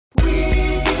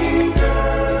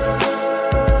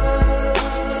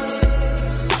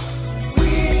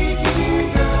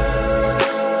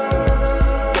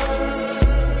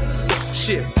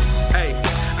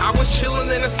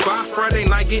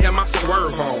getting my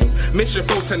swerve on. Mission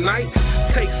for tonight,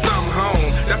 take something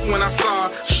home. That's when I saw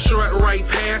her strut right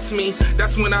past me.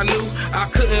 That's when I knew I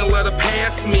couldn't let her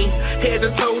pass me. Head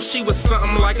to toe, she was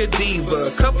something like a diva.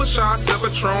 A couple shots of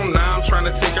Patron, now I'm trying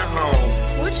to take her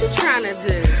home. What you trying to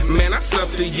do? Man, that's up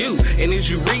to you. And is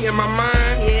you reading my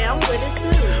mind? Yeah, I'm with it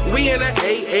too. We in an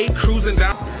AA cruising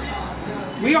down.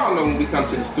 We all know when we come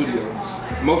to the studio,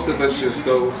 most of us just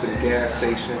go to the gas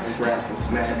station and grab some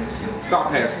snacks,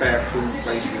 stop past fast food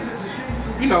places,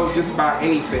 you know, just buy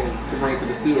anything to bring to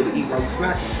the studio to eat while you're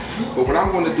snacking. But what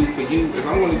I'm going to do for you is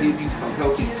I'm going to give you some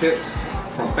healthy tips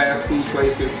from fast food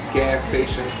places, gas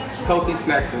stations, healthy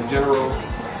snacks in general,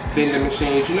 vending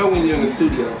machines. You know, when you're in the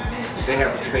studio, they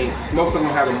have a sink. Most of them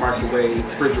have a microwave,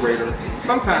 refrigerator.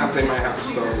 Sometimes they might have a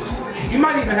stove. You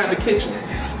might even have a kitchen.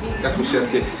 That's what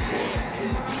Chef Dix is for.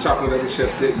 Choppin It Up with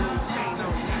Chef Dix,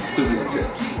 studio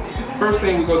tips. First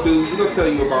thing we're going to do, we're going to tell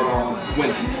you about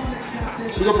Wendy's.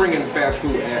 We're going to bring in the fast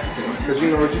food aspect. Because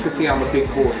you know, as you can see, I'm a big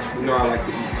boy. You know I like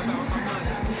to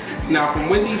eat. Now from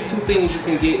Wendy's, two things you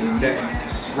can get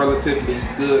that's relatively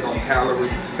good on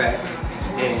calories, fat,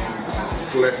 and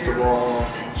cholesterol,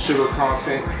 sugar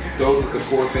content. Those are the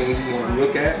four things you want to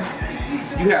look at.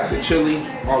 You have the chili,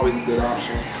 always a good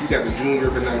option. You got the Junior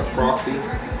Vanilla Frosty,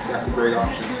 that's a great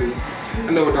option too.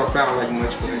 I know it don't sound like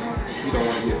much, but you don't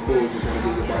want to get full, you just want to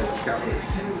give your body some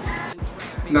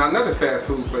calories. Now another fast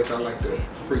food place I like to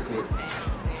frequent,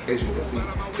 as you can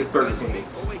see, is Burger King.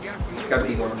 It's got to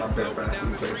be one of my best fast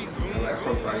food places in the last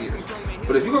 25 years.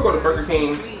 But if you go to Burger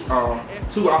King,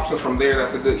 two options from there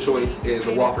that's a good choice is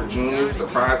a Whopper Junior,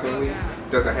 surprisingly.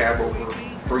 Doesn't have over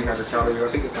 300 calories. I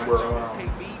think it's somewhere around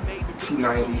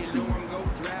 290,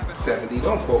 270,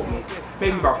 don't quote me.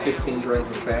 Maybe about 15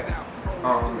 grams of fat.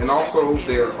 And also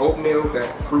their oatmeal,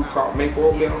 that fruit top maple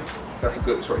oatmeal, that's a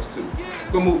good choice too.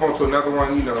 We'll move on to another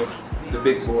one, you know, the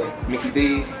big boy, Mickey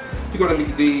D's. If you go to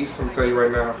Mickey D's, I'm gonna tell you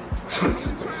right now, 22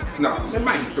 things. No, there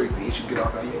might be 3 things you get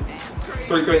off that meal.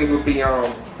 3 things would be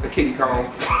the kitty cone.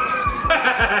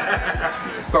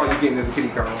 That's all you're getting is a kitty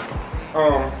cone.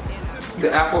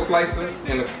 The apple slices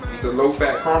and the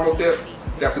low-fat caramel dip,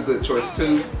 that's a good choice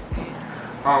too.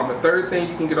 The third thing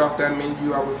you can get off that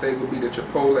menu, I would say, would be the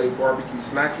Chipotle barbecue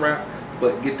snack wrap,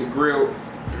 but get the grilled,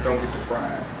 don't get the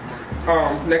fried.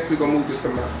 Next we're gonna move into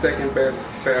my second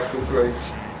best fast food place.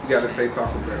 You gotta say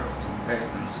Taco Bell, and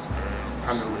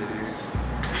I know what it is.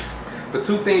 The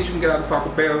 2 things you can get out of Taco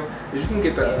Bell is you can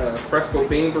get the Fresco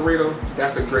bean burrito.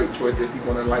 That's a great choice if you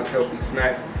want a light healthy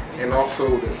snack, and also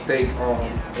the steak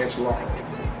enchilada.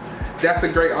 That's a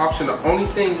great option. The only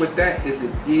thing with that is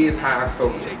it is high in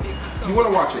sodium. You want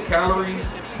to watch your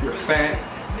calories, your fat,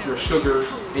 your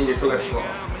sugars, and your cholesterol.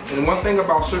 And one thing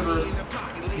about sugars,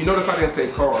 you notice I didn't say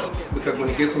carbs, because when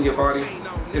it gets in your body,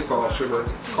 it's all sugar.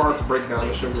 Carbs break down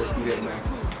the sugar if you didn't know.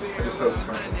 I just told you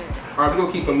something. All right, we're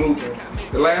going to keep it moving.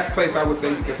 The last place I would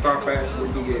say you can stop at where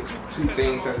you can get 2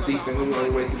 things that's decent when you're on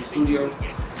your way to the studio,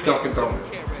 Dunkin'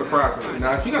 Donuts, surprisingly.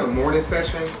 Now, if you got a morning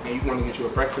session and you want to get you a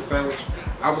breakfast sandwich,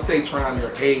 I would say trying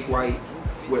their egg white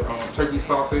with turkey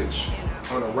sausage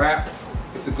on a wrap.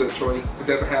 It's a good choice. It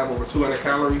doesn't have over 200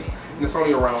 calories, and it's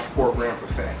only around 4 grams of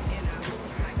fat.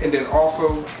 And then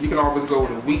also, you can always go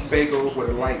with a wheat bagel with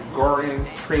a light garden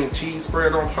cream cheese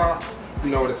spread on top, you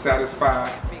know, to satisfy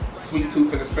sweet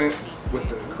tooth in a sense with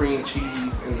the cream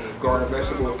cheese and the garden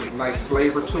vegetables, a nice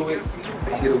flavor to it.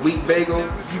 Get a wheat bagel,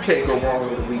 you can't go wrong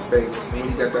with a wheat bagel. And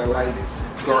when you got that light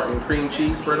garden cream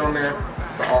cheese spread on there,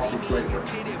 it's an awesome flavor.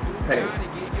 Hey,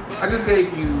 I just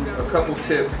gave you a couple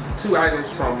tips, 2 items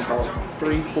from about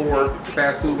 3-4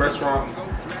 fast food restaurants.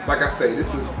 Like I say,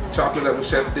 this is Choppin It Up with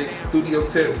Chef Dix, studio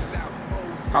tips.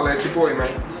 Holla at your boy, man.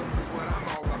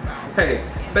 Hey,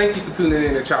 thank you for tuning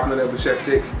in to Choppin It Up with Chef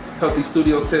Dix, healthy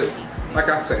studio tips. Like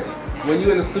I say, when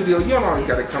you're in the studio, you don't always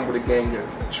gotta come with a gang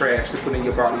of trash to put in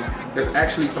your body. There's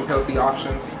actually some healthy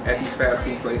options at these fast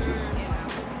food places.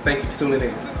 Thank you for tuning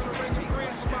in.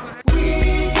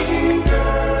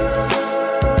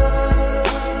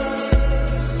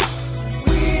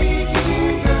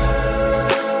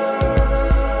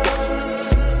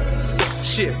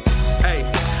 Shit, hey,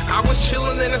 I was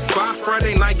chillin' in a spot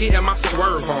Friday night getting my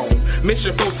swerve on.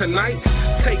 Mission for tonight,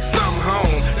 take something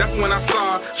home. That's when I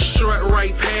saw her strut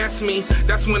right past me.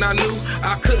 That's when I knew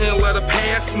I couldn't let her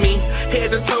pass me.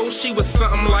 Head to toe, she was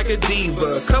something like a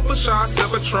diva. A couple shots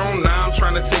of Patron, now I'm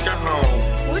trying to take her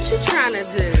home. What you trying to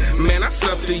do? Man, that's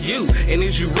up to you. And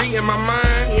is you reading my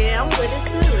mind? Yeah, I'm with it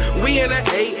too. We in an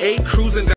AA cruising down.